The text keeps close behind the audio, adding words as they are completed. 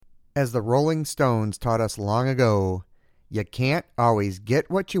As the Rolling Stones taught us long ago, you can't always get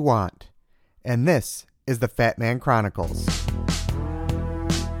what you want. And this is the Fat Man Chronicles.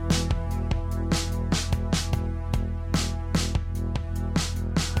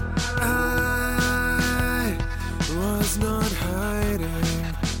 I was not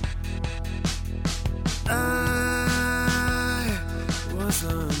hiding. I was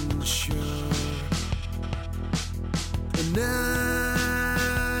unsure. And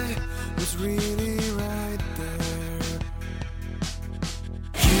I was really right there.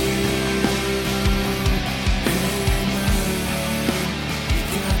 You, hey man, you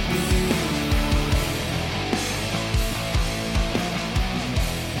got me.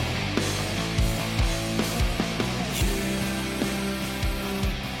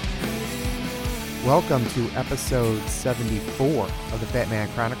 Welcome to episode 74 of the Fat Man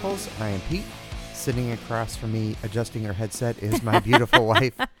Chronicles. I am Pete. Sitting across from me, adjusting her headset, is my beautiful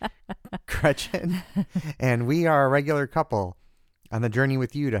wife, Gretchen. And we are a regular couple on the journey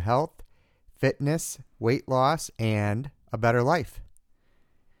with you to health, fitness, weight loss, and a better life.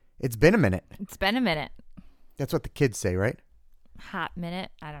 It's been a minute. It's been a minute. That's what the kids say, right? Hot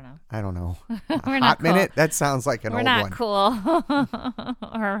minute? I don't know. I don't know. We're Hot not cool. minute? That sounds like an We're old not one. cool.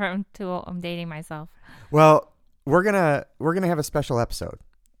 Or I'm dating myself. Well, we're gonna have a special episode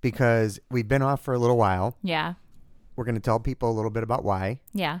because we've been off for a little while. Yeah. We're gonna tell people a little bit about why.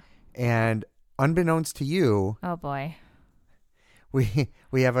 Yeah. And unbeknownst to you, Oh boy.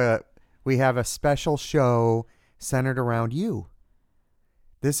 we have a special show centered around you.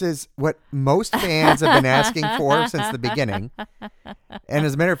 This is what most fans have been asking for since the beginning. And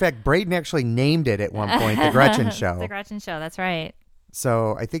as a matter of fact, Braden actually named it at one point, The Gretchen Show. The Gretchen Show. That's right.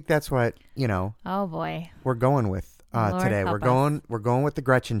 So I think that's what, Oh boy. we're going with Lord today. help We're going with The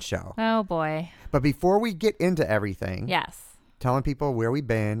Gretchen Show. Oh boy. But before we get into everything, Yes. telling people where we've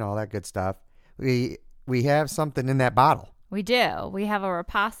been, all that good stuff, we have something in that bottle. We do. We have a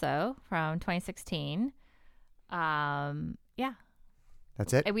Ripasso from 2016. Yeah.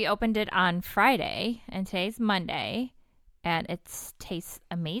 That's it? We opened it on Friday, and today's Monday, and it tastes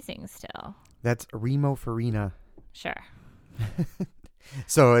amazing still. That's Remo Farina. Sure.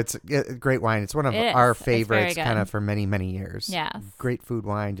 So it's a great wine. It's one of It is. our It's very favorites good. kind of for many, many years. Yes. Great food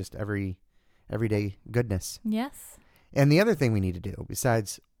wine, just everyday goodness. Yes. And the other thing we need to do,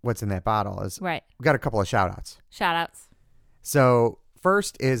 besides what's in that bottle, is Right. we got a couple of shout-outs. Shout outs. So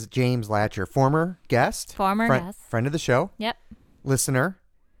first is James Latcher, former guest. Former guest. Friend of the show. Yep. Listener.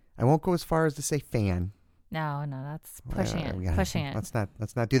 I won't go as far as to say fan. No, that's pushing We it. gotta- Pushing it.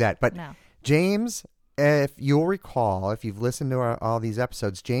 Let's not do that. But No. James, if you'll recall, if you've listened to all these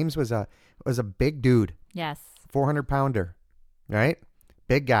episodes, James was a big dude, Yes. 400-pounder, right?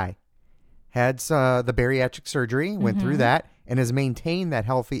 Big guy. Had the bariatric surgery, went through that, and has maintained that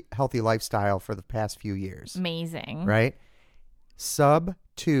healthy lifestyle for the past few years, Amazing. right? Sub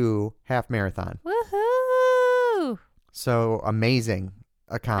 2 half marathon. Woohoo! So amazing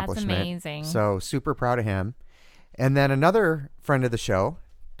accomplishment. That's amazing. So super proud of him. And then another friend of the show,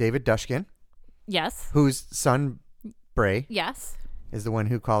 David Dushkin, Yes. whose son Bray Yes. is the one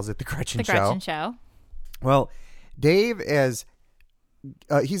who calls it the Gretchen The Show. Gretchen Show. Well, Dave is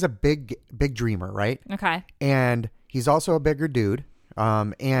he's a big dreamer, right? Okay. And he's also a bigger dude,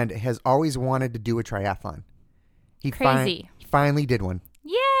 and has always wanted to do a triathlon. He Crazy. finally did one,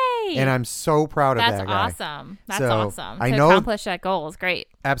 Yay! and I'm so proud of That's that guy. awesome. That's So, awesome. I to know- accomplish that goal is great.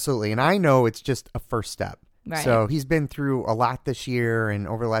 Absolutely, and I know it's just a first step. Right. So he's been through a lot this year and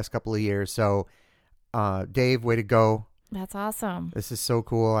over the last couple of years. So, Dave, way to go. That's awesome. This is so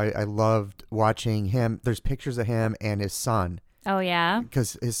cool. I loved watching him. There's pictures of him and his son, Oh, yeah?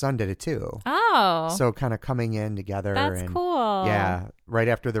 because his son did it too. Oh. So kind of coming in together. that's and cool. Yeah, right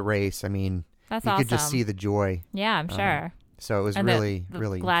after the race. I mean, That's you awesome. could just see the joy. Yeah, I'm sure. So it was And really, the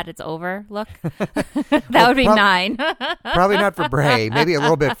really glad it's over look. That would be 9. probably not for Bray. Maybe a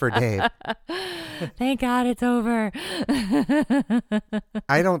little bit for Dave. Thank God it's over.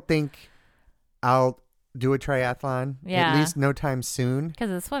 I don't think I'll do a triathlon. Yeah. At least no time soon. Because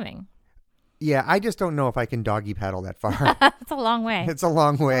of swimming. Yeah, I just don't know if I can doggy paddle that far. It's a long way. It's a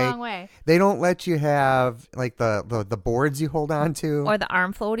long way. a long way. They don't let you have like the boards you hold on to, Or the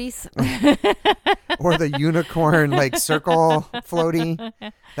arm floaties. or the unicorn like circle floaty.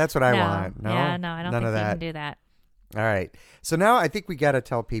 That's what I want. No, Yeah, no, I don't none think of we that. can do that. All right. So now I think we got to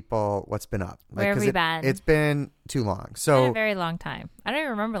tell people what's been up. Where have 'cause we been? It's been too long. Been So a very long time. I don't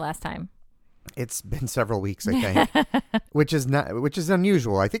even remember last time. it's been several weeks, I think, which is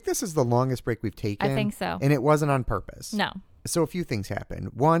unusual. I think this is the longest break we've taken. I think so. And it wasn't on purpose. No. So a few things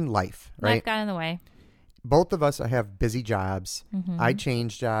happened. One, life, right? Life got in the way. both of us have busy jobs. Mhm. I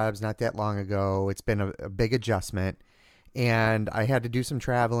changed jobs not that long ago. It's been a big adjustment. And I had to do some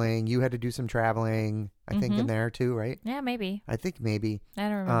traveling. You had to do some traveling, I think, in there too, right? Yeah, maybe. I think maybe. I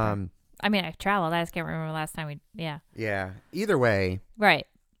don't remember. I mean, I traveled. I just can't remember the last time yeah. Yeah. Either way, Right.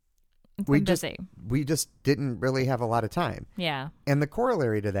 It's we been busy. we just didn't really have a lot of time. Yeah. And the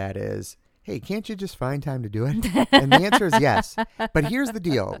corollary to that is, hey, can't you just find time to do it? And the answer is yes. But here's the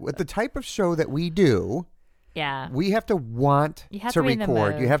deal. With the type of show that we do, Yeah. we have to want You have to to be in the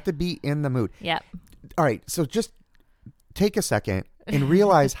record. You mood. have to be in the mood. Yep. All right. So just take a second and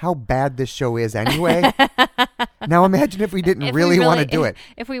realize how bad this show is anyway. Now imagine if we didn't If really we want to do it.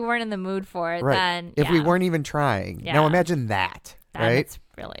 If we weren't in the mood for it, Right. then If we yeah, weren't even trying. Yeah. Now imagine that. then Right? it's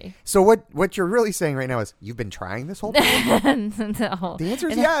really. So what you're really saying right now is you've been trying this whole time? No. The answer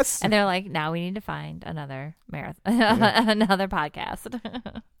is And- yes. And they're like, now we need to find another marathon, another podcast.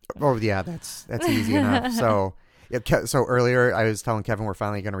 Oh yeah, that's easy enough. So yeah, so earlier I was telling Kevin we're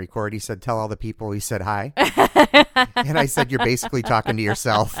finally going to record. He said, "Tell all the people." He said, "Hi," and I said, "You're basically talking to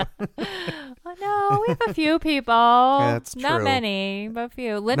yourself." Oh, no, we have a few people. That's Not true. many, but a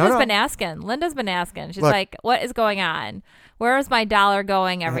few. Linda's no. been asking. She's Look. like, "What is going on? Where is my dollar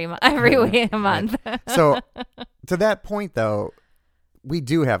going every week, a month?" So to that point, though, we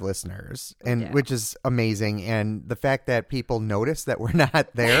do have listeners, and do. which is amazing. And the fact that people notice that we're not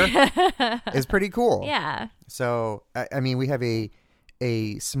there is pretty cool. Yeah. So I mean, we have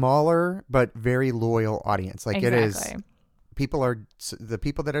a smaller but very loyal audience. Like it is. Exactly. The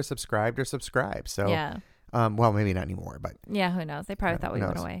people that are subscribed. So Yeah. well, maybe not anymore, but Yeah. Who knows? They probably thought we who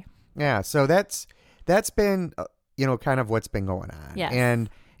went knows? away. yeah. So that's been kind of what's been going on. Yes. And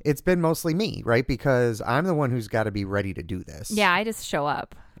it's been mostly me, right? Because I'm the one who's got to be ready to do this. Yeah. I just show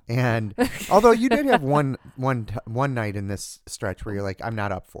up. And although you did have one night in this stretch where you're like, I'm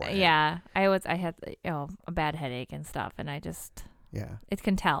not up for it. Yeah. I had a bad headache and stuff, and I just Yeah. you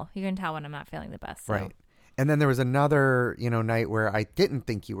can tell when I'm not feeling the best. So. Right. And then there was another, night where I didn't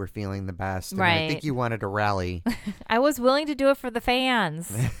think you were feeling the best. And I Right. think you wanted to rally. I was willing to do it for the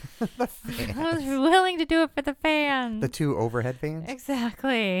fans. I was willing to do it for the fans. The two overhead fans.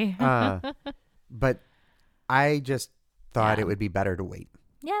 Exactly. But I just thought Yeah. it would be better to wait.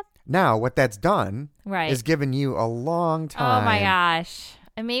 Yep. Now, what that's done Right. is given you a long time. Oh my gosh.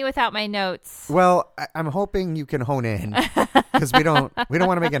 And me without my notes. Well, I'm hoping you can hone in because we don't want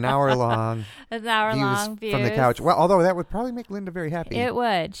to make an hour long An hour long views from the couch. Well, although that would probably make Linda very happy. It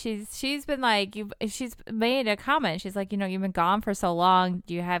would. She's been like, she's made a comment. She's like, you've been gone for so long.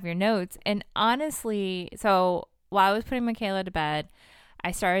 Do you have your notes? And honestly, so while I was putting Michaela to bed,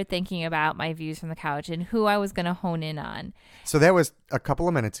 I started thinking about my views from the couch and who I was going to hone in on. So that was a couple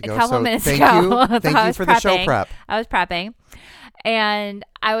of minutes ago. A couple so minutes thank ago. you. So Thank I you was for the show prepping. prep. I was prepping. And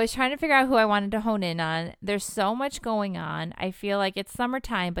I was trying to figure out who I wanted to hone in on. There's so much going on. I feel like it's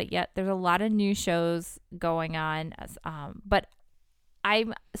summertime, but yet there's a lot of new shows going on. But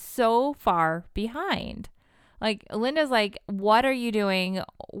I'm so far behind. Like, Linda's like, what are you doing?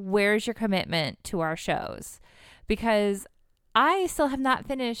 Where's your commitment to our shows? Because I still have not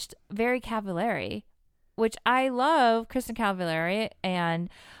finished Very Cavallari, which I love Kristen Cavallari and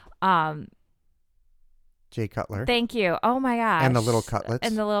Jay Cutler. thank you. Oh my gosh. And the Little Cutlets.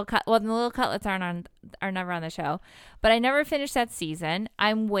 And the little cutlets are never on the show. But I never finished that season.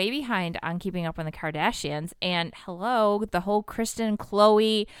 I'm way behind on Keeping Up on the Kardashians. And hello, the whole Kristen,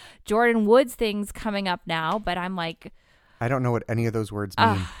 Khloe, Jordan Woods thing's coming up now. But I'm like, I don't know what any of those words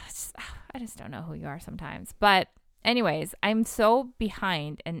mean. I just don't know who you are sometimes. But anyways, I'm so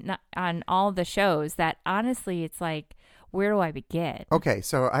behind on all the shows that honestly, it's like, where do I begin? Okay,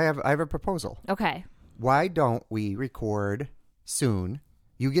 so I have a proposal. Okay. Why don't we record soon?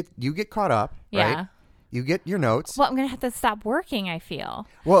 You get caught up, Yeah. right? You get your notes. Well, I'm going to have to stop working, I feel.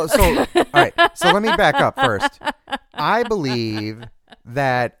 Well, so all right. So let me back up first. I believe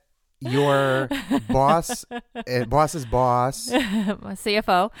that your boss's boss, My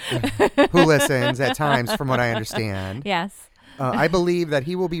CFO. who listens at times, from what I understand, Yes. I believe that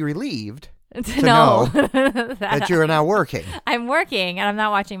he will be relieved To know that that you are now working. I'm working and I'm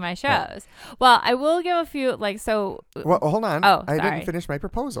not watching my shows. Well, I will give a few, Well, hold on. Oh, I sorry. didn't finish my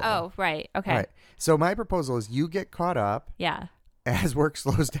proposal. Oh, right. Okay. All right. So my proposal is you get caught up Yeah. as work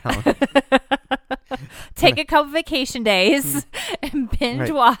slows down. Take a couple vacation days and binge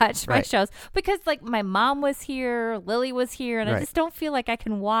Right. watch my Right. shows because my mom was here, Lily was here, and I Right. just don't feel like I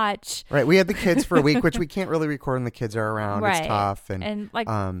can watch. Right. We had the kids for a week, which we can't really record when the kids are around. Right. It's tough. And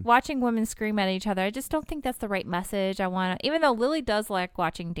um, watching women scream at each other, I just don't think that's the right message. I want to, even though Lily does like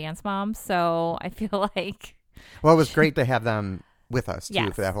watching Dance Moms, so I feel like well, it was great to have them with us too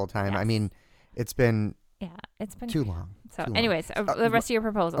Yes. for that whole time. I Yes. mean, it's been Yeah, it's been Too long. So, too long. anyways, the rest of your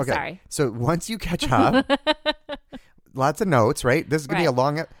proposal. Okay. Sorry. So once you catch up, lots of notes, right? This is going to be a Right.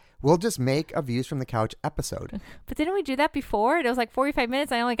 long. We'll just make a Views from the Couch episode. But didn't we do that before? It was like 45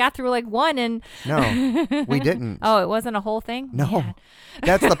 minutes. I only got through like one, and No, we didn't. oh, it wasn't a whole thing. No, Man.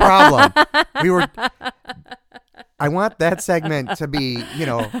 that's the problem. I want that segment to be,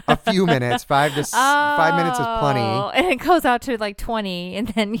 a few minutes. 5 minutes is plenty. And it goes out to like 20, and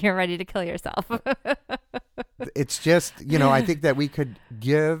then you're ready to kill yourself. It's just, I think that we could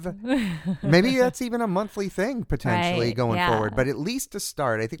give, maybe that's even a monthly thing potentially Right, going yeah. forward. But at least to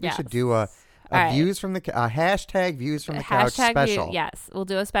start, I think we Yes. should do a All right. Views from the hashtag Views from the Couch Hashtag special. yes, we'll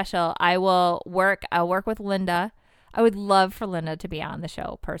do a special. I'll work with Linda. I would love for Linda to be on the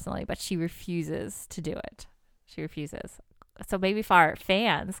show personally, but she refuses to do it. She refuses. So maybe for our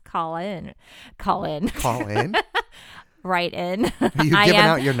fans, call in. Call in. Write in. Are you giving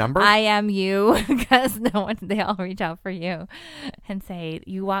out your number? I am you, because they all reach out for you and say,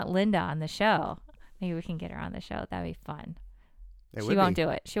 you want Linda on the show. Maybe we can get her on the show. That'd be fun. She won't do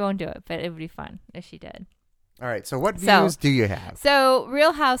it. She won't do it, but it would be fun if she did. All right. So what views do you have? So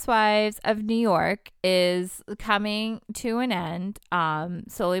Real Housewives of New York is coming to an end,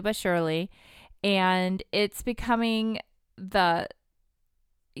 slowly but surely. And it's becoming the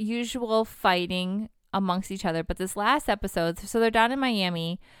usual fighting amongst each other. But this last episode, so they're down in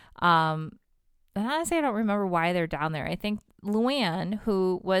Miami. And honestly, I don't remember why they're down there. I think Luann,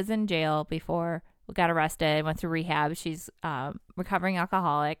 who was in jail before, got arrested, went through rehab. She's recovering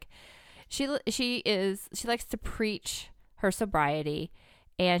alcoholic. She likes to preach her sobriety,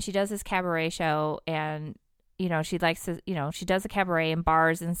 and she does this cabaret show, and she likes to, she does a cabaret in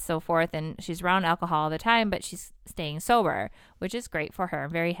bars and so forth, and she's around alcohol all the time, but she's staying sober, which is great for her. I'm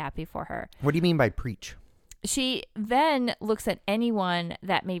very happy for her. What do you mean by preach? She then looks at anyone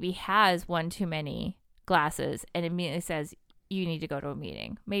that maybe has one too many glasses and immediately says, you need to go to a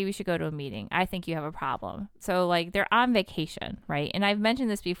meeting. Maybe we should go to a meeting. I think you have a problem. So like they're on vacation, right? And I've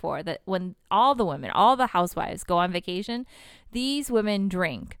mentioned this before, that when all the housewives go on vacation, these women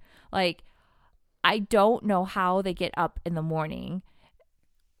drink. Like, I don't know how they get up in the morning,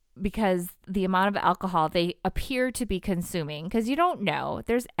 because the amount of alcohol they appear to be consuming, because you don't know.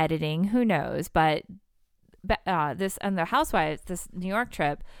 There's editing, who knows? But this and the housewives, this New York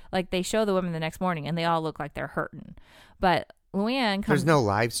trip, like they show the women the next morning and they all look like they're hurting. But Luann comes. There's no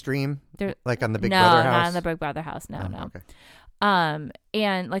live stream like on the Big no, Brother house? not on the Big Brother house. No, no. Okay.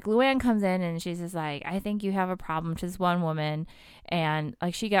 And like Luann comes in and she's just like, I think you have a problem to this one woman. And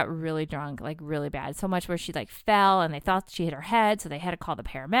like she got really drunk, like really bad. So much where she like fell and they thought she hit her head. So they had to call the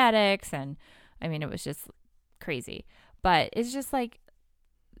paramedics. And I mean, it was just crazy. But it's just like,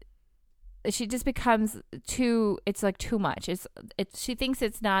 she just becomes it's like too much. She thinks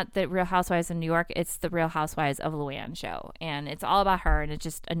it's not the Real Housewives of New York. It's the Real Housewives of Luann show. And it's all about her. And it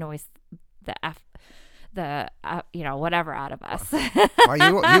just annoys whatever out of us. Well,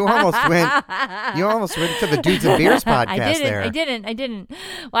 you almost went to the Dudes and Beers podcast there. I didn't.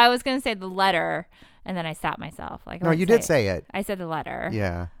 Well, I was going to say the letter, and then I stopped myself. Like, No, you did say it. I said the letter.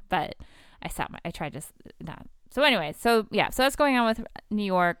 Yeah. But I tried to not. So anyway, so that's going on with New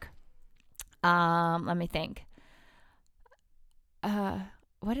York. Let me think.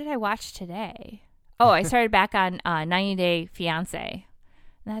 What did I watch today? Oh, I started back on 90 Day Fiance.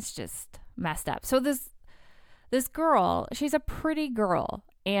 That's just messed up. So this girl, she's a pretty girl,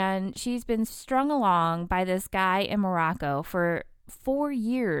 and she's been strung along by this guy in Morocco for 4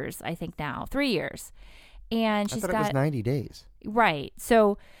 years, I think now, 3 years. And I she's thought got it was 90 days. Right.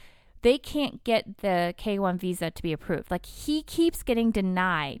 So they can't get the K-1 visa to be approved. Like, he keeps getting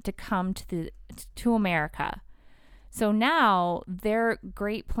denied to come to America. So now their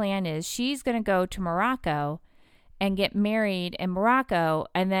great plan is she's going to go to Morocco and get married in Morocco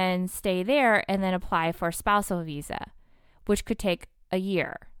and then stay there and then apply for a spousal visa, which could take a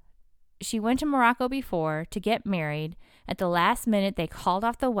year. She went to Morocco before to get married. At the last minute, they called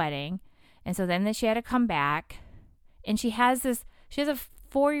off the wedding. And so then she had to come back. And she has a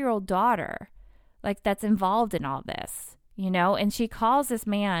 4-year-old daughter, like, that's involved in all this, and she calls this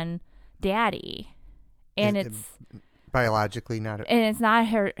man daddy, and it's biologically not and it's not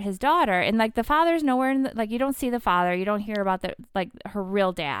his daughter, and like the father's nowhere in you don't see the father, you don't hear about her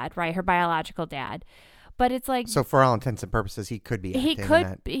real dad, right, her biological dad, but it's like, so for all intents and purposes he could be he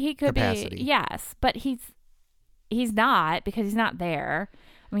could capacity. be, yes, but he's not, because he's not there.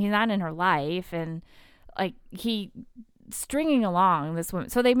 I mean, he's not in her life, and like he stringing along this woman.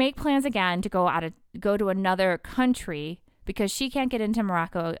 So they make plans again to go to another country, because she can't get into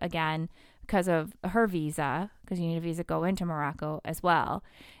Morocco again because of her visa, because you need a visa to go into Morocco as well.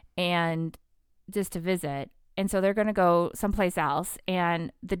 And just to visit. And so they're going to go someplace else.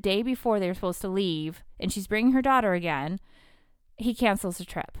 And the day before they're supposed to leave, and she's bringing her daughter again, he cancels the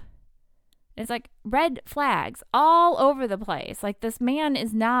trip. It's like red flags all over the place. Like, this man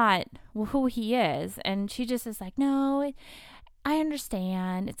is not who he is. And she just is like, no, I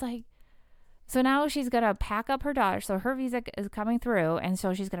understand. It's like, so now she's going to pack up her daughter. So her visa is coming through. And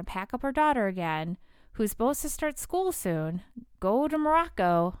so she's going to pack up her daughter again, who's supposed to start school soon, go to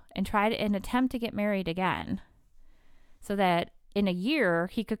Morocco and and attempt to get married again, so that in a year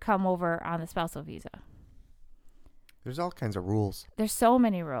he could come over on the spousal visa. There's all kinds of rules. There's so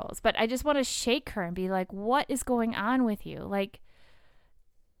many rules, but I just want to shake her and be like, what is going on with you? Like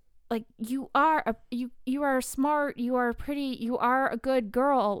you are smart, you are pretty, you are a good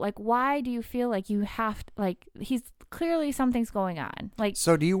girl. Like, why do you feel like you have to, like, he's clearly something's going on. Like,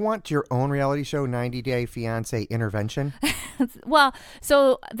 so do you want your own reality show, 90 Day Fiancé Intervention? well,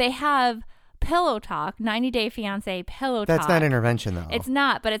 so they have Pillow Talk, 90 Day Fiancé Pillow Talk. That's not intervention, though. It's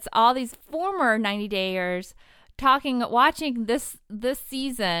not, but it's all these former 90 Dayers watching this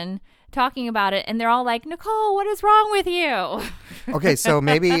season, talking about it, and they're all like, Nicole, what is wrong with you? Okay, so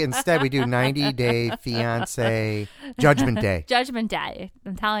maybe instead we do 90 Day Fiancé Judgment Day. Judgment Day.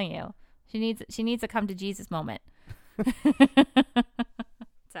 I'm telling you, she needs a come to Jesus moment.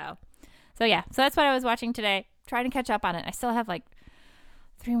 So yeah, so that's what I was watching today, trying to catch up on it. I still have like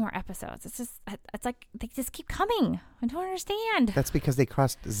 3 more episodes. It's like they just keep coming. I don't understand. That's because they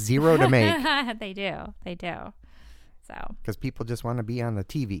cost $0 to make. They do. So because people just want to be on the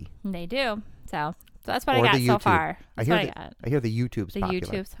TV. They do. So that's what Or I got the so YouTube. far. I hear the YouTube's popular.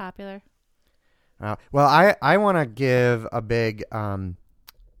 YouTube's popular. Well, I want to give a big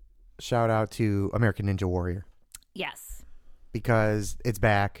shout out to American Ninja Warrior. Yes. Because it's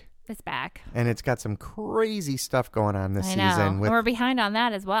back. It's back. And it's got some crazy stuff going on this I know. season. And we're behind on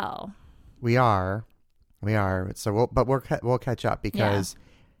that as well. We are. So we'll catch up because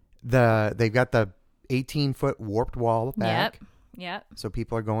they've got the 18-foot warped wall back. Yep. So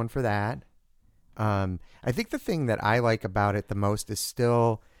people are going for that. I think the thing that I like about it the most is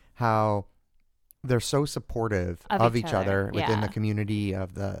still how they're so supportive of each other within the community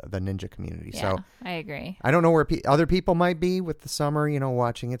of the ninja community. Yeah, so I agree. I don't know where other people might be with the summer,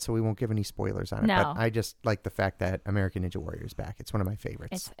 watching it, so we won't give any spoilers on it. No. But I just like the fact that American Ninja Warrior is back. It's one of my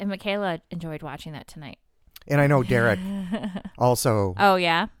favorites. And Michaela enjoyed watching that tonight. And I know Derek also Oh,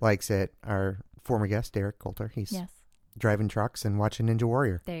 yeah? likes it. Our former guest, Derek Coulter, he's Yes. driving trucks and watching Ninja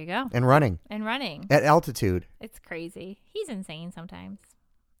Warrior. There you go. And running. At altitude. It's crazy. He's insane sometimes.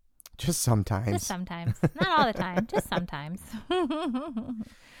 Just sometimes. Just sometimes. Not all the time. Just sometimes.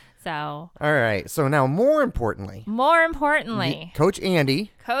 So. All right. So now, more importantly. Coach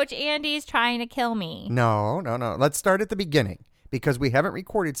Andy's trying to kill me. No. Let's start at the beginning because we haven't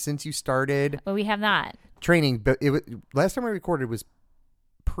recorded since you started. But we have not. Training. But last time we recorded was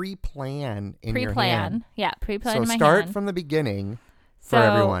pre-plan in your hand. Yeah, pre-plan in my hand. So start from the beginning for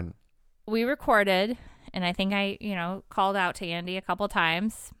everyone. We recorded, and I think I, called out to Andy a couple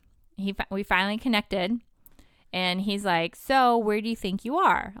times. We finally connected, and he's like, so where do you think you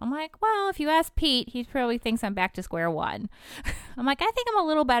are? I'm like, well, if you ask Pete, he probably thinks I'm back to square one. I'm like, I think I'm a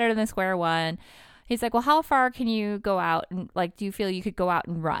little better than square one. He's like, well, how far can you go out? And like, do you feel you could go out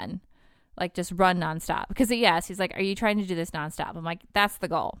and run? Like, just run nonstop? Because he's like, are you trying to do this nonstop? I'm like, that's the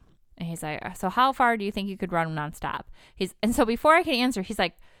goal. And he's like, so how far do you think you could run nonstop? And so before I could answer, he's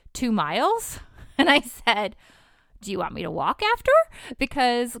like, 2 miles? And I said, do you want me to walk after?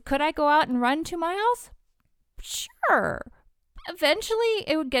 Because could I go out and run 2 miles? Sure. Eventually,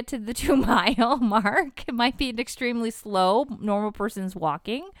 it would get to the 2-mile mark. It might be an extremely slow, normal person's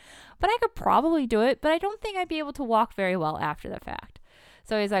walking, but I could probably do it. But I don't think I'd be able to walk very well after the fact.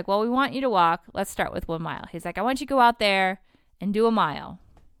 So he's like, well, we want you to walk. Let's start with 1 mile. He's like, I want you to go out there and do 1 mile.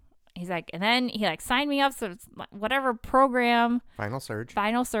 He's like, and then he signed me up. So it's whatever program. Final Surge.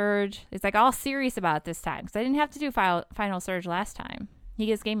 He's like all serious about it this time because I didn't have to do Final Surge last time. He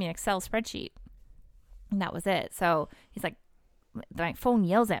just gave me an Excel spreadsheet. And that was it. So he's like, my phone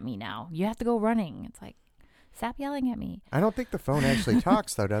yells at me now. You have to go running. It's like, stop yelling at me. I don't think the phone actually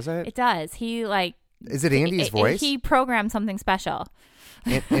talks though, does it? It does. He Is it Andy's voice? He programmed something special.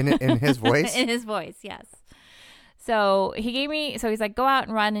 In his voice? In his voice, yes. So he's like, go out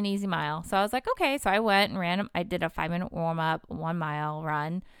and run an easy mile. So I was like, okay. So I went and ran. I did a 5-minute warm up, 1 mile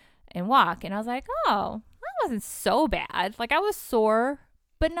run and walk. And I was like, oh, that wasn't so bad. Like I was sore,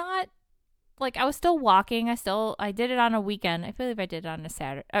 but not like I was still walking. I did it on a weekend. I believe I did it on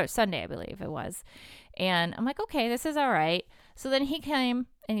a Sunday, I believe it was. And I'm like, okay, this is all right. So then he came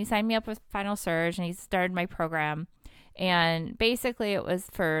and he signed me up with Final Surge and he started my program. And basically it was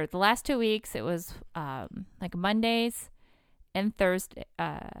for the last 2 weeks, it was like Mondays and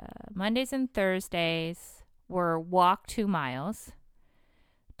Thursdays were walk 2 miles.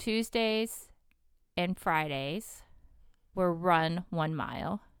 Tuesdays and Fridays were run 1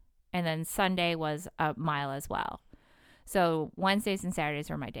 mile. And then Sunday was a mile as well. So Wednesdays and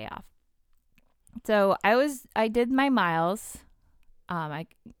Saturdays were my day off. So I did my miles.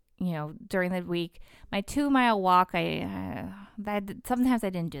 During the week, my 2 mile walk, sometimes I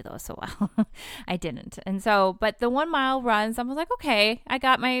didn't do those so well. I didn't. And so, but the 1 mile runs, I was like, okay, I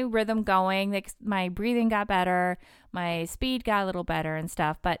got my rhythm going. Like, my breathing got better. My speed got a little better and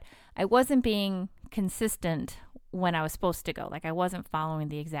stuff, but I wasn't being consistent when I was supposed to go. Like, I wasn't following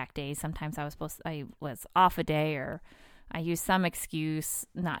the exact days. Sometimes I was off a day, or I used some excuse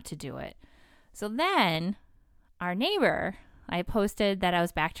not to do it. So then our neighbor, I posted that I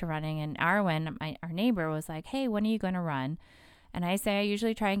was back to running, and Arwen, our neighbor, was like, hey, when are you going to run? And I say I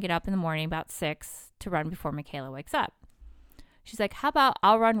usually try and get up in the morning about 6 to run before Michaela wakes up. She's like, how about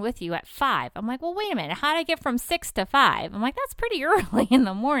I'll run with you at 5? I'm like, well, wait a minute. How did I get from 6 to 5? I'm like, that's pretty early in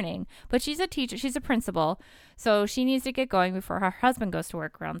the morning. But she's a teacher. She's a principal. So she needs to get going before her husband goes to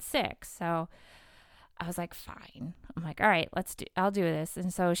work around 6. So I was like, fine. I'm like, all right, I'll do this.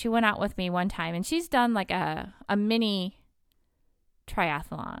 And so she went out with me one time, and she's done like a mini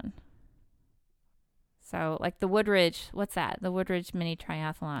triathlon. So like the Woodridge, what's that? The Woodridge mini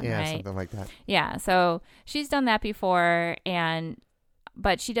triathlon, Yeah, right? something like that. Yeah. So she's done that before,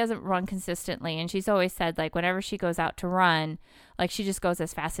 but she doesn't run consistently. And she's always said, like, whenever she goes out to run, like, she just goes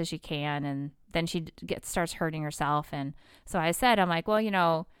as fast as she can, and then she starts hurting herself. And so I said, I'm like, well,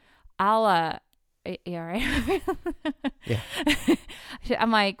 I'll you all right? Yeah.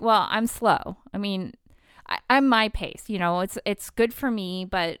 I'm like, well, I'm slow. I mean, I'm my pace, it's good for me,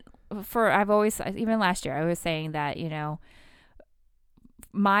 but I've always, even last year, I was saying that,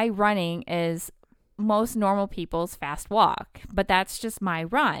 my running is most normal people's fast walk, but that's just my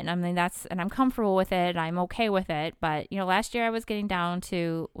run. I mean, and I'm comfortable with it. I'm okay with it. But, last year I was getting down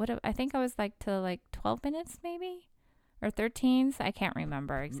to I think I was to 12 minutes maybe, or 13s. I can't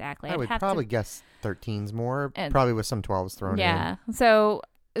remember exactly. I would probably guess 13s more, probably with some 12s thrown in. Yeah. So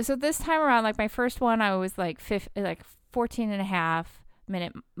this time around, like, my first one, I was like 14 and a half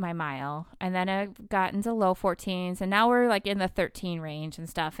minute my mile, and then I got into low 14s, and now we're like in the 13 range and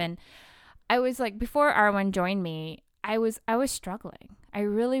stuff. And I was like, before Arwen joined me, I was struggling. I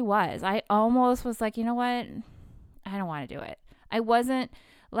really was. I almost was like, you know what? I don't want to do it. I wasn't.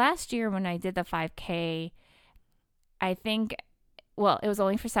 Last year when I did the 5K, I think, well, it was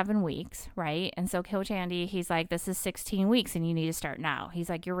only for 7 weeks, right? And so Coach Andy, he's like, this is 16 weeks and you need to start now. He's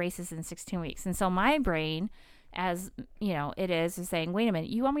like, your race is in 16 weeks. And so my brain, as it is saying, wait a minute,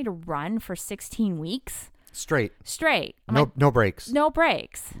 you want me to run for 16 weeks? Straight. I'm No, like, no breaks. No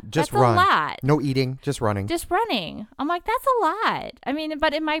breaks. Just that's run. a lot. No eating, just running. Just running. I'm like, that's a lot. I mean,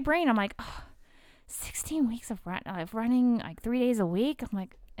 but in my brain, I'm like, 16 weeks of running like 3 days a week. I'm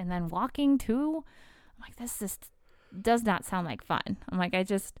like, and then walking too. I'm like, this just does not sound like fun. I'm like,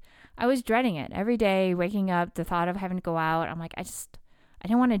 I was dreading it every day, waking up, the thought of having to go out. I'm like, I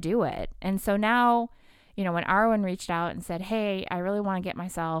didn't want to do it. And so now, when Arwen reached out and said, hey, I really want to get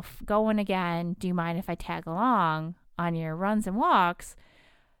myself going again. Do you mind if I tag along on your runs and walks?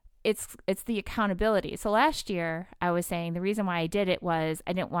 It's the accountability. So last year I was saying the reason why I did it was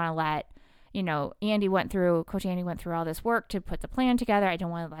I didn't want to let, Coach Andy went through all this work to put the plan together. I didn't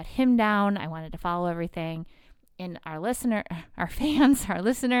want to let him down. I wanted to follow everything. And our fans, our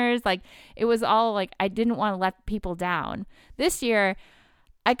listeners, like, it was all like, I didn't want to let people down. This year,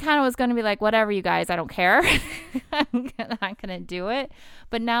 I kind of was going to be like, whatever, you guys, I don't care. I'm not going to do it.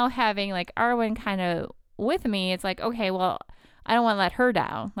 But now having like Arwen kind of with me, it's like, okay, well, I don't want to let her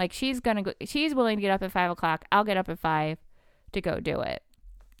down. Like, she's willing to get up at 5 o'clock. I'll get up at 5 to go do it.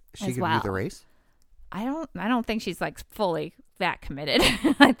 She could do the race? I don't think she's like fully that committed.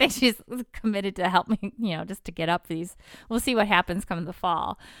 I think she's committed to help me, just to get up these. We'll see what happens come the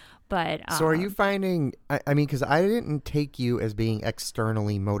fall. But so are you finding, I mean, because I didn't take you as being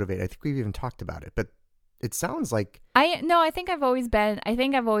externally motivated. I think we've even talked about it, but it sounds like I think I've always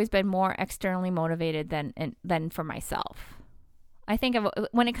been more externally motivated than for myself. I think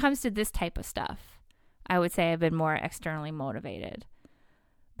when it comes to this type of stuff, I would say I've been more externally motivated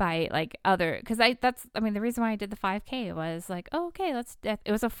by like because the reason why I did the 5K was like, oh, okay,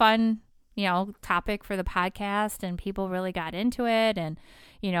 it was a fun, topic for the podcast, and people really got into it. And,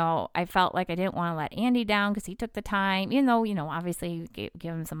 I felt like I didn't want to let Andy down because he took the time, even though, obviously you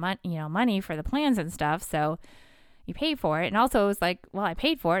give him some money for the plans and stuff. So you pay for it. And also it was like, well, I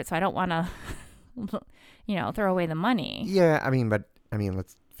paid for it, so I don't want to throw away the money. Yeah,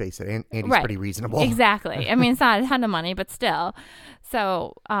 let's face it. Andy's Right. pretty reasonable. Exactly. I mean, it's not a ton of money, but still.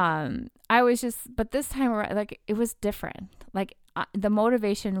 So, I was but this time around, like, it was different. Like, the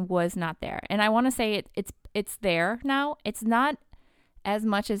motivation was not there. And I want to say it's there now. It's not as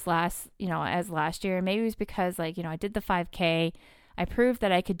much as last year. Maybe it was because, like, I did the 5K. I proved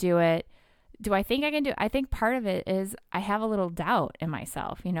that I could do it. Do I think I can do it? I think part of it is I have a little doubt in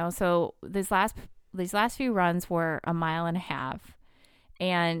myself, So these last few runs were a mile and a half.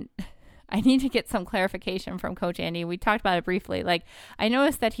 And I need to get some clarification from Coach Andy. We talked about it briefly. Like, I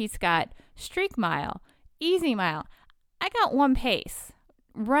noticed that he's got streak mile, easy mile. I got one pace,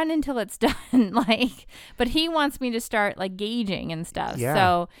 run until it's done. Like, but he wants me to start, like, gauging and stuff. Yeah.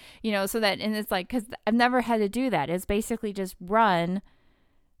 So, so that, and it's like, because I've never had to do that. It's basically just run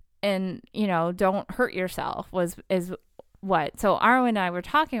and, don't hurt yourself is what. So Arwen and I were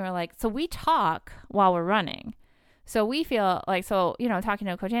talking, we're like, so we talk while we're running. So we feel like, talking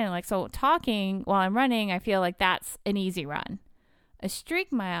to Coach Andy, like, so talking while I'm running, I feel like that's an easy run. A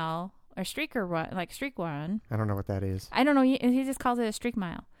streak mile or streaker run, like streak run. I don't know what that is. I don't know. He just calls it a streak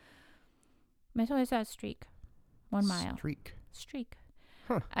mile. I told you it's streak. 1 mile. Streak.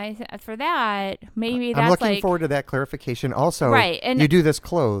 Huh. For that, maybe I'm that's looking like. forward to that clarification. Also, Right, and- you do this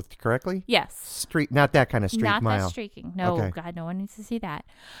clothed, correctly? Yes. Not that kind of streak Not mile. that streaking. No, Okay. God, no one needs to see that.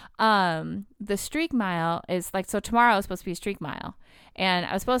 The streak mile is like, so tomorrow is supposed to be a streak mile. And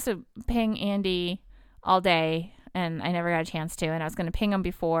I was supposed to ping Andy all day, and I never got a chance to. And I was going to ping him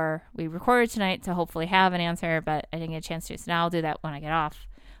before we recorded tonight to hopefully have an answer, but I didn't get a chance to. So now I'll do that when I get off.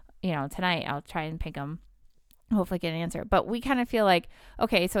 Tonight I'll try and ping him, hopefully get an answer. But we kind of feel like,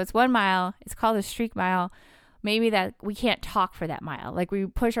 okay, so it's 1 mile. It's called a streak mile. Maybe that we can't talk for that mile. Like, we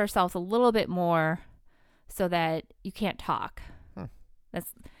push ourselves a little bit more so that you can't talk.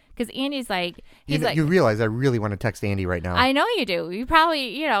 That's because Andy's like, You realize I really want to text Andy right now. I know you do. You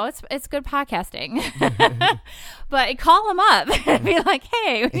probably, it's good podcasting. But call him up and be like,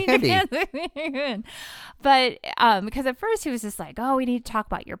 hey, we need to answer. But because at first he was just like, oh, we need to talk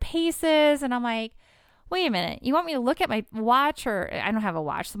about your paces. And I'm like, wait a minute. You want me to look at my watch, or I don't have a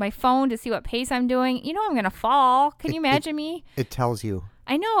watch, so my phone to see what pace I'm doing? I'm going to fall. Can you imagine me? It tells you.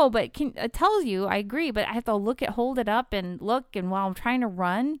 I know, but it tells you, I agree, but I have to hold it up and look, and while I'm trying to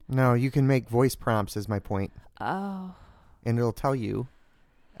run. No, you can make voice prompts is my point. Oh. And it'll tell you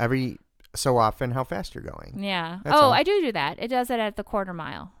every so often how fast you're going. Yeah. That's all. I do that. It does it at the quarter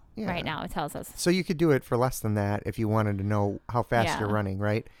mile. Yeah. Right now, it tells us. So you could do it for less than that if you wanted to know how fast Yeah. you're running,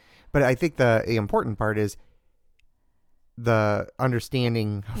 right? But I think the important part is the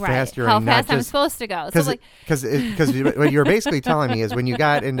understanding how fast you're how running. fast not I'm just, supposed to go. So like, because what you're basically telling me is when you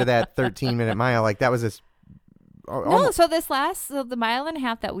got into that 13-minute mile, like that was this. no. So the mile and a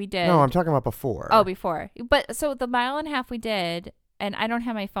half that we did. No, I'm talking about before. Oh, before. But so the mile and a half we did, and I don't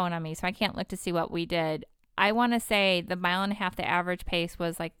have my phone on me, so I can't look to see what we did. I want to say the mile and a half, the average pace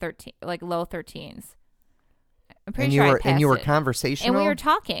was like 13, like low 13s. I'm pretty sure I passed you were it. conversational. And we were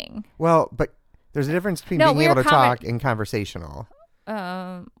talking. Well, but there's a difference between No, being we able were to talk and conversational.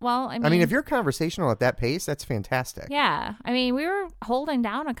 Well, I I mean, if you're conversational at that pace, that's fantastic. Yeah. I mean, we were holding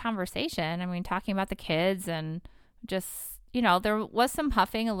down a conversation. I mean, talking about the kids and just, there was some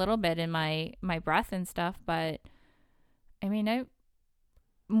puffing a little bit in my breath and stuff, but I mean,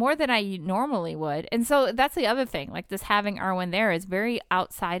 more than I normally would. And so that's the other thing. Like, this having Arwen there is very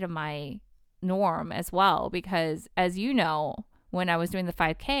outside of my norm as well, because as you know, when I was doing the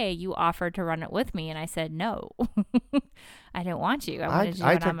 5K, you offered to run it with me, and I said no. I didn't want you. I wanted to do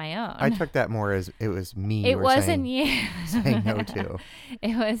it on my own. I took that more as it was me. It wasn't you. saying no to.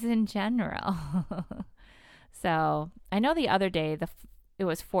 It was in general. So I know the other day it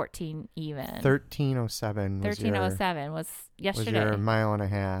was 14 even. 13:07. 13:07 was yesterday. Was your mile and a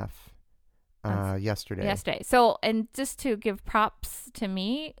half. Yesterday. Yesterday. So, and just to give props to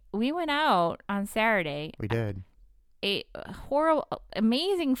me, we went out on Saturday. We did. Ate horrible,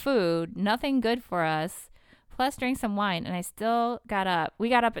 amazing food, nothing good for us, plus drank some wine, and I still got up. We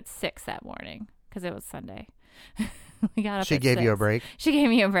got up at 6 that morning because it was Sunday. We got up She at gave 6. you a break? She gave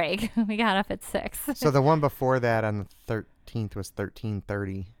me a break. We got up at 6. So the one before that on the 13th was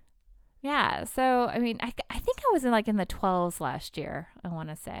 13:30. Yeah. So, I mean, I think I was in the 12s last year, I want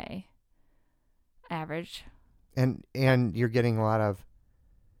to say. Average. And you're getting a lot of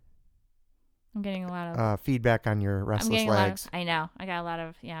I'm getting a lot of feedback on your restless legs. I know. I got a lot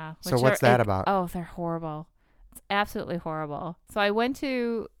of, yeah. So what's that about? Oh, they're horrible. It's absolutely horrible. So I went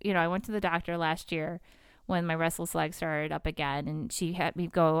to the doctor last year when my restless legs started up again, and she had me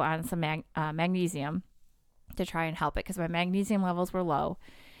go on some magnesium to try and help it because my magnesium levels were low.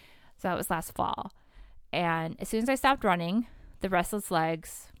 So that was last fall. And as soon as I stopped running, the restless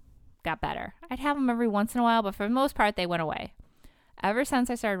legs got better. I'd have them every once in a while, but for the most part, they went away. Ever since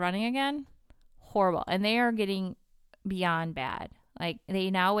I started running again, horrible. And they are getting beyond bad. Like,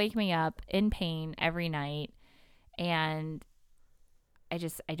 they now wake me up in pain every night. And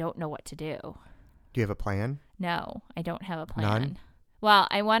I don't know what to do. Do you have a plan? No, I don't have a plan. None? Well,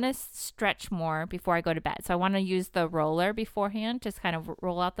 I want to stretch more before I go to bed. So I want to use the roller beforehand, just kind of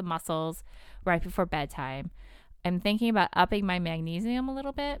roll out the muscles right before bedtime. I'm thinking about upping my magnesium a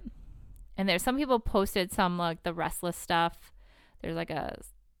little bit. And there's some people posted some like the restless stuff. There's like a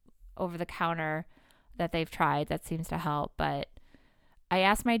over the counter that they've tried that seems to help. But so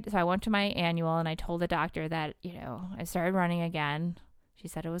I went to my annual and I told the doctor that, I started running again. She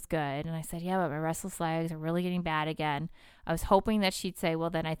said it was good. And I said, yeah, but my restless legs are really getting bad again. I was hoping that she'd say,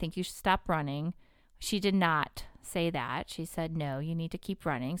 well, then I think you should stop running. She did not say that. She said, no, you need to keep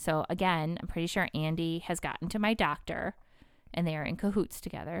running. So again, I'm pretty sure Andy has gotten to my doctor and they are in cahoots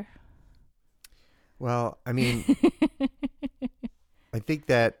together. Well, I mean, I think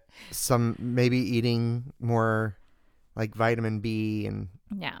that maybe eating more like vitamin B and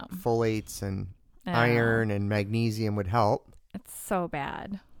Yeah. folates and I know. iron and magnesium would help. It's so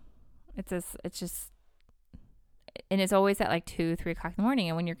bad. It's just, and it's always at like 2, 3 o'clock in the morning.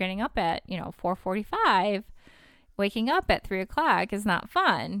 And when you're getting up at, 4:45, waking up at 3 o'clock is not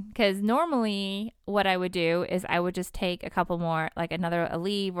fun. Because normally what I would do is I would just take a couple more, like another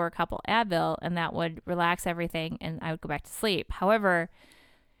Aleve or a couple Advil, and that would relax everything and I would go back to sleep. However,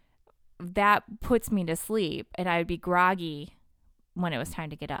 that puts me to sleep and I would be groggy when it was time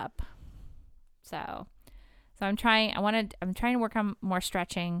to get up. So I'm trying to work on more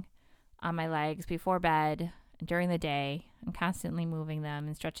stretching on my legs before bed and during the day. I'm constantly moving them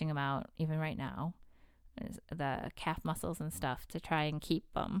and stretching them out, even right now, the calf muscles and stuff, to try and keep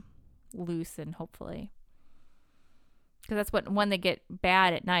them loose and hopefully, because that's when they get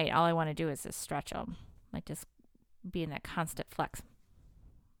bad at night, all I want to do is just stretch them, like just be in that constant flex.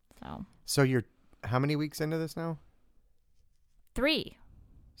 So you're how many weeks into this now? 3.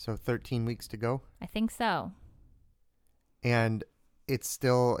 So 13 weeks to go? I think so. And it's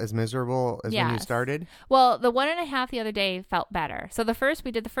still as miserable as when you Yes. started? Well, the 1.5 the other day felt better. So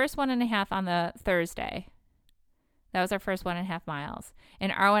we did the first 1.5 on the Thursday. That was our first 1.5 miles.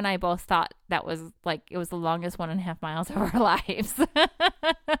 And Arwa and I both thought that was like, it was the longest 1.5 miles of our lives.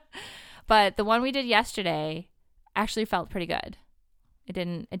 But the one we did yesterday actually felt pretty good. It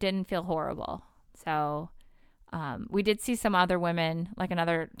didn't feel horrible. So we did see some other women, like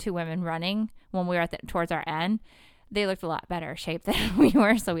another 2 women running when we were towards our end. They looked a lot better shape than we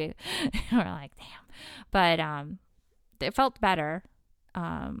were, so we were like, damn. But it felt better.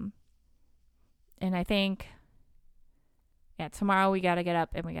 And I think, tomorrow we got to get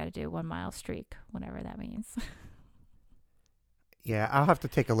up and we got to do 1 mile streak, whatever that means. Yeah, I'll have to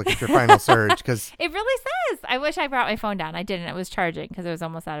take a look at your final surge because It really says. I wish I brought my phone down. I didn't. It was charging because it was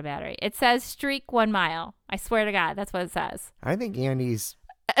almost out of battery. It says streak 1 mile. I swear to God, that's what it says. I think Andy's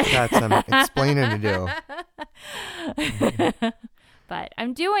got some explaining to do. But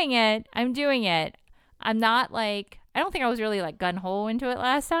I'm doing it. I'm not like, I don't think I was really like gun ho into it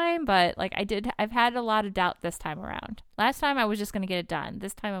last time, but like I've had a lot of doubt this time around. Last time I was just going to get it done.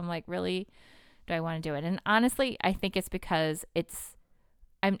 This time I'm like, really, do I want to do it? And honestly, I think it's because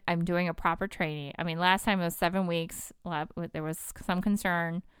I'm doing a proper training. I mean, last time it was 7 weeks. There was some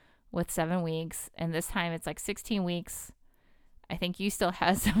concern with 7 weeks, and this time it's like 16 weeks. I think you still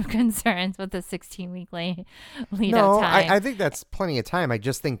have some concerns with the 16-week lead No, up time. I think that's plenty of time. I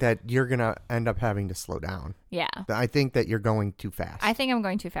just think that you're going to end up having to slow down. Yeah. I think that you're going too fast. I think I'm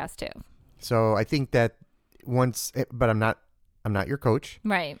going too fast too. So I think that but I'm not your coach.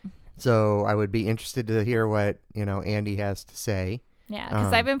 Right. So I would be interested to hear what, Andy has to say. Yeah,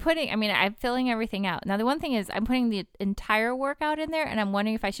 because I'm filling everything out. Now, the one thing is I'm putting the entire workout in there, and I'm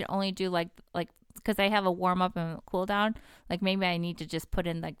wondering if I should only do like because I have a warm up and a cool down. Like maybe I need to just put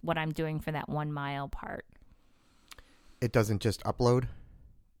in like what I'm doing for that 1 mile part. It doesn't just upload?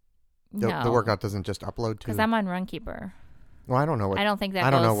 No. The workout doesn't just upload to... Because I'm on Runkeeper. Well, I don't know what... I don't think that I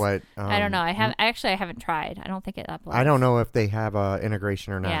don't goes- know what... I don't know. I haven't tried. I don't think it uploads. I don't know if they have a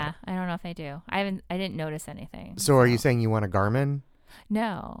integration or not. Yeah, I don't know if they do. I didn't notice anything. So are you saying you want a Garmin?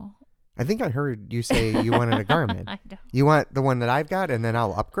 No. I think I heard you say you wanted a Garmin. I don't. You want the one that I've got and then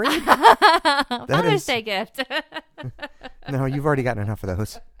I'll upgrade? Father's Day gift. No, you've already gotten enough of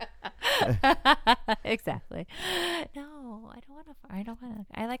those. Exactly. No, I don't want to.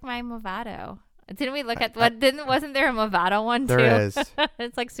 I like my Movado. Didn't we look at wasn't there a Movado one too? There is.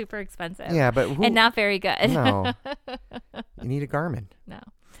 It's like super expensive. Yeah, but who... And not very good. No. You need a Garmin. No.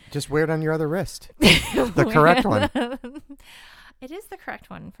 Just wear it on your other wrist. The correct one. It is the correct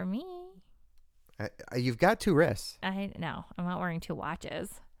one for me. You've got 2 wrists. I know. I'm not wearing 2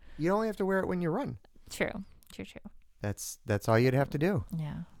 watches. You only have to wear it when you run. True. That's all you'd have to do.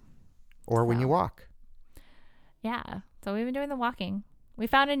 Yeah. Or when you walk. Yeah. So we've been doing the walking. We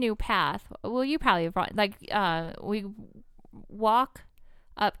found a new path. Well, you probably have run. Like, we walk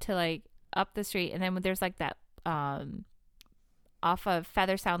up to up the street, and then there's like that off of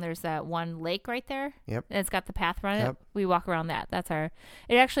Feather Sound. There's that one lake right there. Yep. And it's got the path run it. Yep. We walk around that.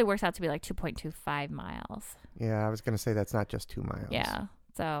 It actually works out to be like 2.25 miles. Yeah, I was going to say that's not just 2 miles. Yeah.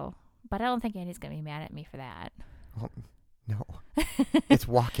 So, but I don't think Andy's gonna be mad at me for that. Well, no. It's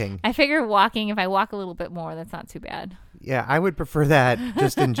walking. I figure walking. If I walk a little bit more, that's not too bad. Yeah, I would prefer that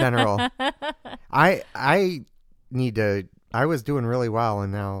just in general. I was doing really well,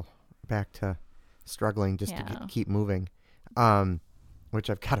 and now back to struggling just to keep moving, which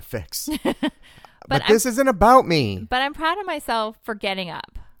I've got to fix. But this isn't about me. But I'm proud of myself for getting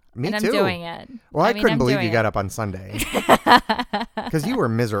up. Me and too. I'm doing it. Well, I couldn't believe you got up on Sunday because you were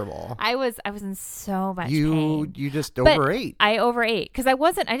miserable. I was in so much pain. You just But overate. I overate because I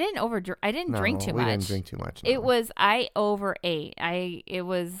didn't drink too much. We didn't drink too much. No. I overate.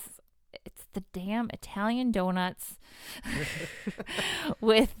 It's the damn Italian donuts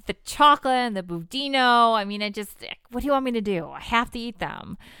with the chocolate and the budino. I mean, what do you want me to do? I have to eat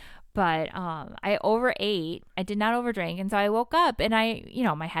them. But I overate. I did not overdrink. And so I woke up and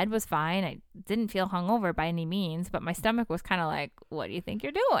my head was fine. I didn't feel hungover by any means, but my stomach was kind of like, what do you think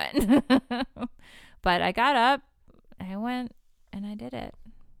you're doing? But I got up, I went, and I did it.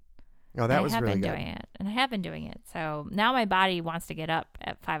 Oh, that was really good. I have been doing it. And I have been doing it. So now my body wants to get up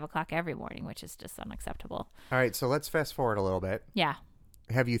at 5 o'clock every morning, which is just unacceptable. All right, so let's fast forward a little bit. Yeah.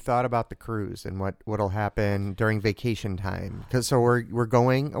 Have you thought about the cruise and what'll happen during vacation time? Because we're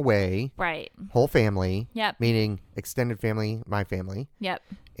going away, right? Whole family, yep. Meaning extended family, my family, yep.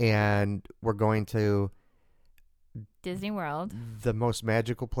 And we're going to Disney World, the most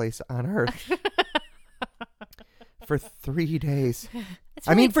magical place on earth, for 3 days.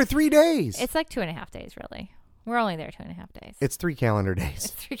 For 3 days. It's like 2.5 days, really. We're only there 2.5 days. It's 3 calendar days.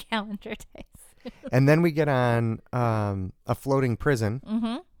 It's 3 calendar days. And then we get on a floating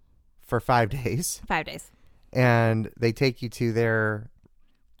prison for 5 days. 5 days. And they take you to their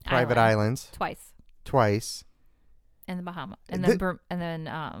private islands. Twice. In the Bahamas. And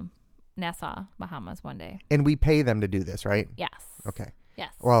then Nassau, Bahamas one day. And we pay them to do this, right? Yes. Okay.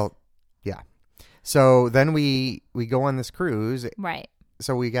 Yes. Well, yeah. So then we go on this cruise. Right.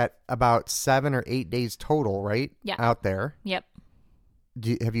 So we got about 7 or 8 days total, right? Yeah. Out there. Yep.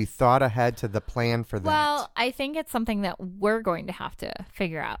 Have you thought ahead to the plan for that? Well, I think it's something that we're going to have to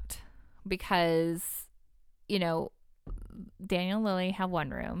figure out because, Daniel and Lily have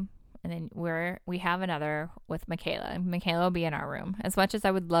one room, and then we have another with Michaela. Michaela will be in our room. As much as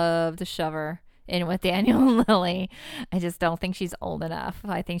I would love to shove her in with Daniel and Lily, I just don't think she's old enough.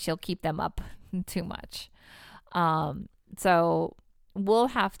 I think she'll keep them up too much. So we'll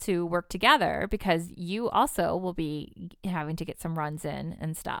have to work together because you also will be having to get some runs in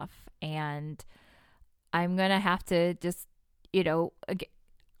and stuff. And I'm going to have to just,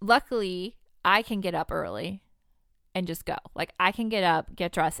 luckily I can get up early and just go. Like I can get up,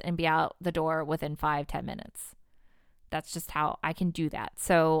 get dressed, and be out the door within 5-10 minutes. That's just how I can do that.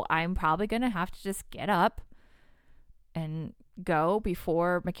 So I'm probably going to have to just get up and go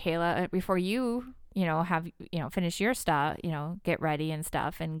before you have, finish your stuff, get ready and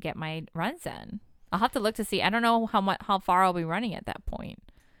stuff and get my runs in. I'll have to look to see. I don't know how far I'll be running at that point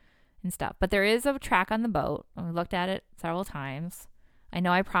and stuff, but there is a track on the boat. We looked at it several times. I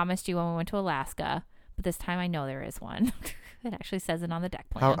know I promised you when we went to Alaska, but this time I know there is one. It actually says it on the deck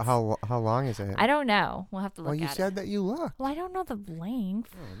plans. How long is it? I don't know. We'll have to look at it. Well, you said that you looked. Well, I don't know the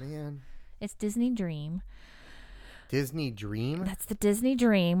length. Oh, man. It's Disney Dream. Disney Dream? That's the Disney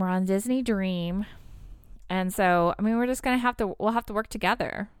Dream. We're on Disney Dream. And so, we're just going to we'll have to work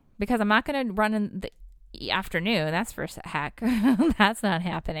together because I'm not going to run in the afternoon. That's for heck. That's not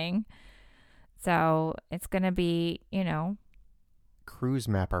happening. So it's going to be, Cruise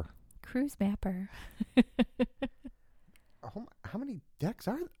Mapper. Oh, how many decks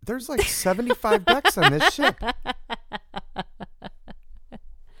are there? There's like 75 decks on this ship.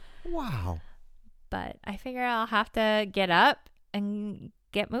 Wow. But I figure I'll have to get up and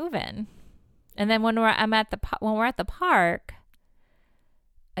get moving. And then when we're at the park,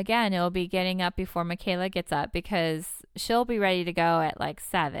 again, it'll be getting up before Michaela gets up because she'll be ready to go at like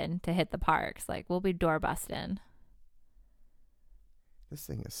 7 to hit the parks. Like we'll be door busting. This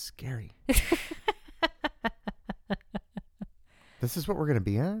thing is scary. This is what we're going to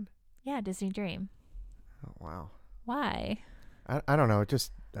be on? Yeah, Disney Dream. Oh, wow. Why? I don't know. It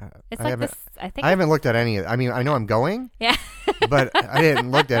just, It's I like haven't, this. I think. I haven't looked at any of it. I mean, I know I'm going, Yeah. but I didn't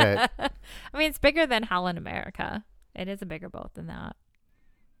look at it. I mean, it's bigger than Holland America. It is a bigger boat than that.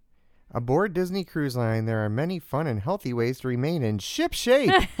 Aboard Disney Cruise Line, there are many fun and healthy ways to remain in ship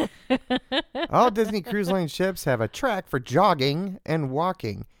shape. All Disney Cruise Line ships have a track for jogging and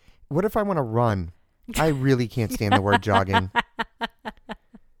walking. What if I want to run? I really can't stand the word jogging.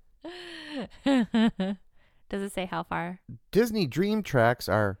 Does it say how far? Disney Dream tracks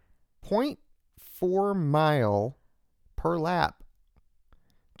are 0.4 mile per lap.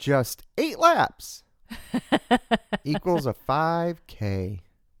 Just 8 laps equals a 5K.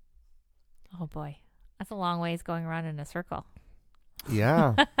 Oh boy, that's a long ways going around in a circle.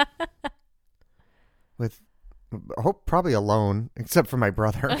 Yeah. With, I hope probably alone, except for my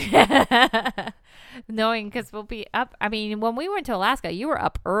brother. Knowing because we'll be up. I mean, when we went to Alaska, you were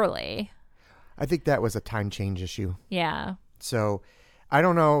up early. I think that was a time change issue. Yeah. So I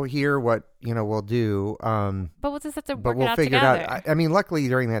don't know here what, we'll do. But we'll just have to But work we'll it out figure together. it out. I mean, luckily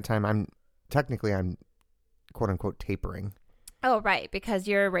during that time, I'm quote unquote tapering. Oh, right. Because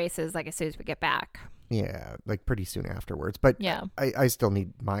your race is like as soon as we get back. Yeah. Like pretty soon afterwards. But Yeah. I still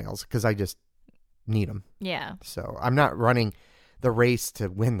need miles because I just need them. Yeah. So I'm not running the race to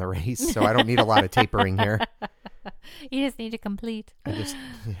win the race. So I don't need a lot of tapering here. You just need to complete. I just,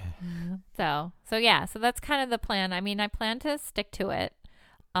 So yeah. So that's kind of the plan. I mean, I plan to stick to it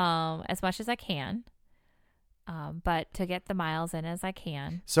as much as I can. But to get the miles in as I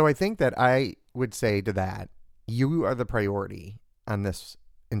can. So I think that I would say to that, you are the priority on this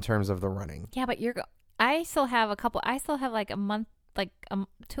in terms of the running. Yeah, but I still have like a month, like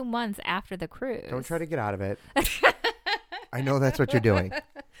 2 months after the cruise. Don't try to get out of it. I know that's what you're doing.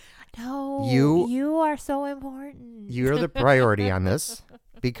 No, You- you are so important. You're the priority on this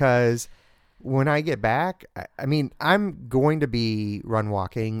because when I get back, I mean, I'm going to be run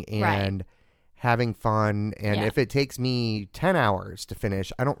walking and having fun. And Yeah. if it takes me 10 hours to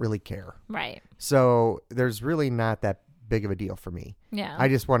finish, I don't really care. Right. So there's really not that big of a deal for me. Yeah. I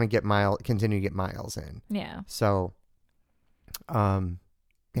just want to continue to get miles in. Yeah. So,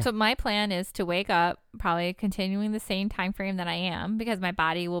 Yeah. So my plan is to wake up, probably continuing the same time frame that I am, because my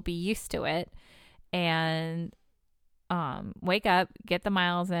body will be used to it, and wake up, get the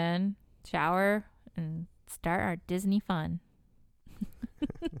miles in, shower, and start our Disney fun.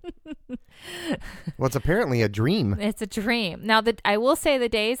 well, it's apparently a dream. It's a dream. Now, I will say the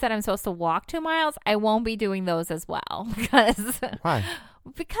days that I'm supposed to walk 2 miles, I won't be doing those as well Why?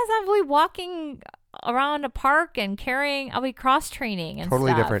 because I'll be walking around a park and I'll be cross training and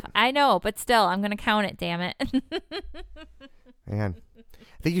Totally stuff. different. I know, but still, I'm going to count it, damn it. Man,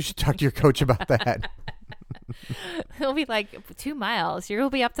 I think you should talk to your coach about that. It'll be like 2 miles. You'll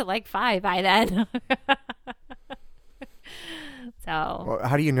be up to like 5 by then. So. Well,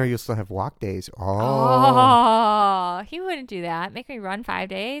 how do you know you'll still have walk days? Oh, he wouldn't do that. Make me run 5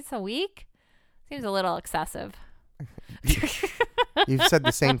 days a week? Seems a little excessive. You've said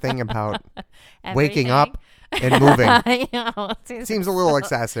the same thing about waking up Everything. and moving. I know. It seems a little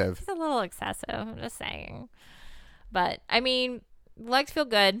excessive. It's a little excessive. I'm just saying. But, I mean, legs feel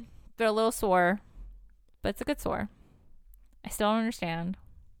good. They're a little sore, but it's a good sore. I still don't understand.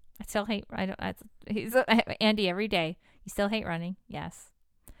 I still hate. He's Andy every day. You still hate running? Yes.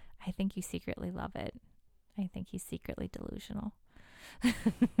 I think you secretly love it. I think he's secretly delusional.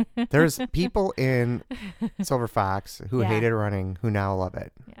 There's people in Silver Fox who Yeah. hated running who now love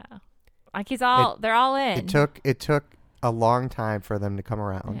it. Yeah. Like they're all in. It took a long time for them to come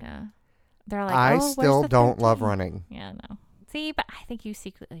around. Yeah. They're like, I oh, where's still the don't 13? love running. Yeah, no. See, but I think you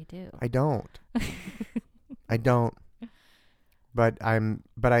secretly do. I don't. I don't. But I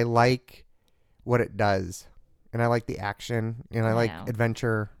like what it does. And I like the action, and I like Yeah.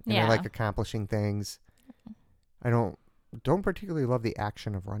 adventure, and I Yeah. like accomplishing things. I don't particularly love the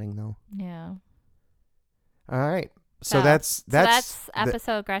action of running though. Yeah. All right. So So that's that's the-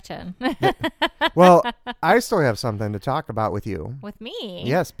 episode Gretchen. well, I still have something to talk about with you. With me.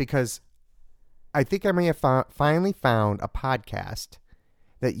 Yes, because I think I may have finally found a podcast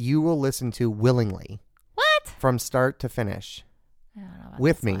that you will listen to willingly What? from start to finish I don't know about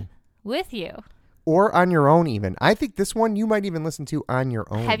with this me one. With you. or on your own even. I think this one you might even listen to on your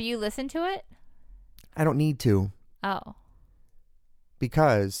own. Have you listened to it? I don't need to Oh.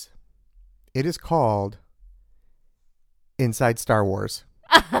 because it is called Inside Star Wars.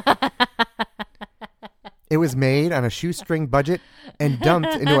 It was made on a shoestring budget and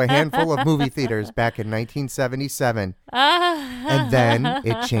dumped into a handful of movie theaters back in 1977. And then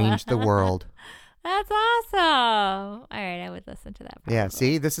it changed the world. That's awesome. All right, I would listen to that. Yeah, probably.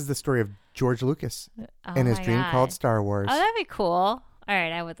 see, this is the story of George Lucas Oh and his my dream God. called Star Wars. Oh, that'd be cool. All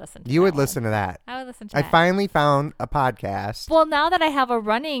right, I would listen to You that would one. listen to that. I would listen to I that. finally found a podcast. Well, now that I have a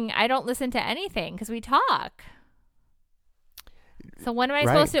running, I don't listen to anything because we talk. So when am I Right.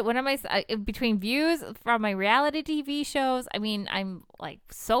 supposed to? When am I between views from my reality TV shows? I mean, I'm like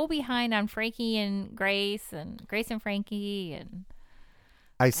so behind on Frankie and Grace and Frankie and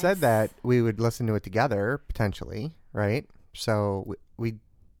I said that we would listen to it together, potentially, right? So we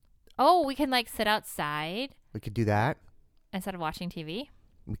we can like sit outside could do that. instead of watching TV.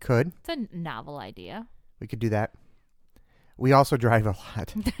 We could. It's a novel idea. We could do that. We also drive a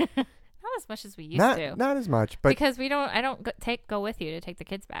lot. Not as much as we used to. Not as much, but Because I don't go with you to take the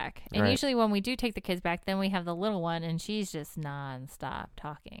kids back. And Right. usually when we do take the kids back, then we have the little one and she's just nonstop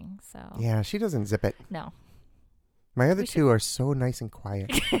talking. So yeah, she doesn't zip it. no, My other We two are so nice and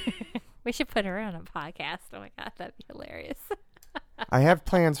quiet. we should put her on a podcast. Oh my God, that'd be hilarious. I have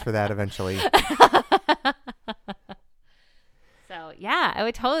plans for that eventually. So yeah, I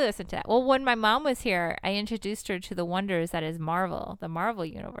would totally listen to that. Well, when my mom was here, I introduced her to the wonders that is Marvel, the Marvel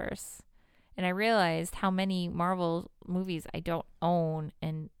universe. And I realized how many Marvel movies I don't own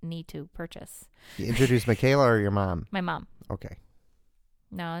and need to purchase. You introduce Michaela or your mom? My mom. Okay.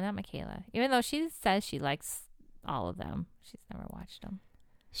 No, not Michaela. Even though she says she likes all of them, she's never watched them.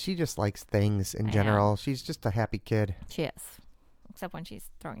 She just likes things in I know. general. She's just a happy kid. She is. Except when she's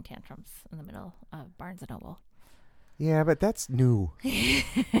throwing tantrums in the middle of Barnes & Noble. Yeah, but that's new.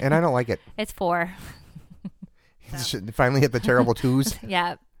 And I don't like it. It's 4. Should finally hit the terrible twos.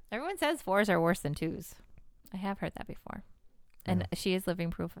 Yeah. Everyone says 4s are worse than 2s. I have heard that before. And she is living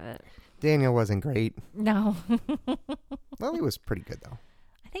proof of it. Daniel wasn't great. No. Lily was pretty good, though.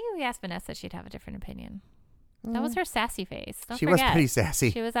 I think if we asked Vanessa, she'd have a different opinion. That was her sassy face. Don't She was forget. pretty sassy.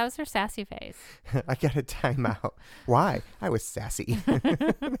 That was her sassy face. I got a timeout. Why? I was sassy.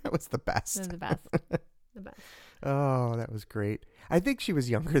 That was the This is best. the best. The best. Oh, that was great. I think she was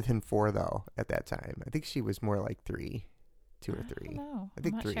younger than 4, though, at that time. I think she was more like 3, 2 or 3. No, I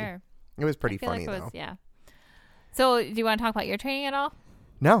think I'm not 3. sure. It was pretty I feel funny, like it though. was, yeah. So, do you want to talk about your training at all?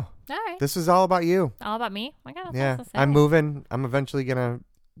 No, All right. this is all about you. All about me? I got Yeah, nothing else to say. I'm moving. I'm eventually going to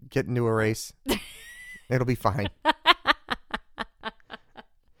get into a race. It'll be fine.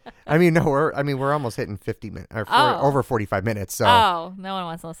 I mean, no, we're almost hitting 50 minutes or over 45 minutes. So, Oh, no one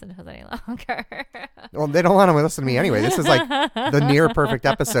wants to listen to us any longer. well, they don't want to listen to me anyway. This is like the near perfect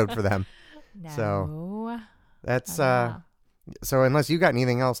episode for them. No. So, That's Uh, so unless you got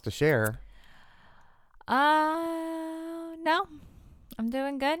anything else to share. no. I'm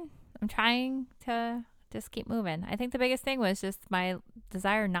doing good. I'm trying to just keep moving. I think the biggest thing was just my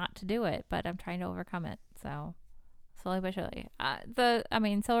desire not to do it, but I'm trying to overcome it. So slowly but surely.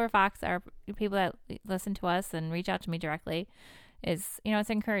 Silver Fox are people that listen to us and reach out to me directly. It's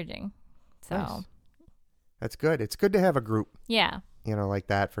encouraging. So Nice. That's good. It's good to have a group, yeah, like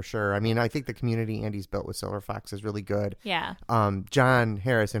that for sure. I mean, I think the community Andy's built with Silver Fox is really good. yeah. John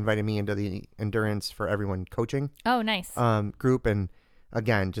Harris invited me into the Endurance for Everyone coaching Oh, nice. group, and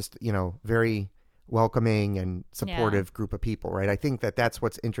again, just very welcoming and supportive group of people, right? I think that's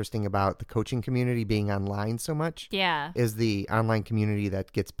what's interesting about the coaching community being online so much Yeah, is the online community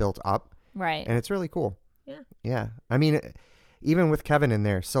that gets built up, right. and it's really cool. Yeah. Yeah. I mean, even with Kevin in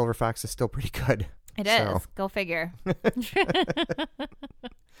there, Silver Fox is still pretty good. It is. So. Go figure. All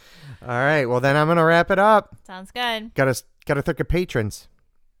right. Well, then I'm going to wrap it up. Sounds good. Got to thank our patrons.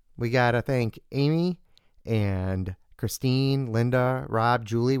 We got to thank Amy and Christine, Linda, Rob,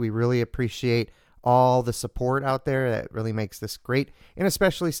 Julie. We really appreciate all the support out there. That really makes this great, and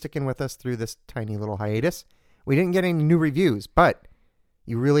especially sticking with us through this tiny little hiatus. We didn't get any new reviews, but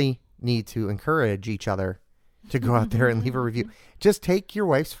you really need to encourage each other to go out there and leave a review. Just take your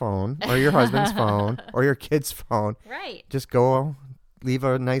wife's phone or your husband's phone or your kid's phone. Right. Just go leave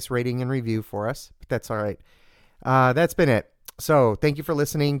a nice rating and review for us. But that's all right. That's been it. So thank you for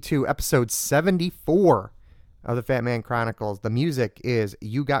listening to episode 74 of the Fat Man Chronicles. The music is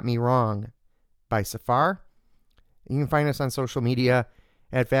You Got Me Wrong by Safar. You can find us on social media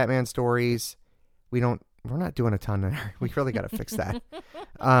at Fat Man Stories. We're not doing a ton there. We really got to fix that.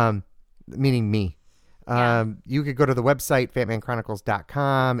 Meaning me. Yeah. You could go to the website,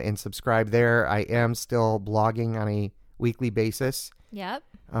 fatmanchronicles.com, and subscribe there. I am still blogging on a weekly basis. Yep.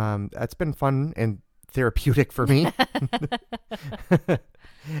 That's been fun and therapeutic for me.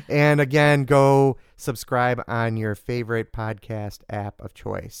 And again, go subscribe on your favorite podcast app of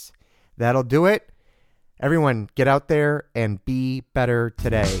choice. That'll do it. Everyone, get out there and be better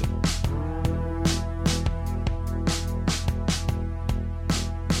today.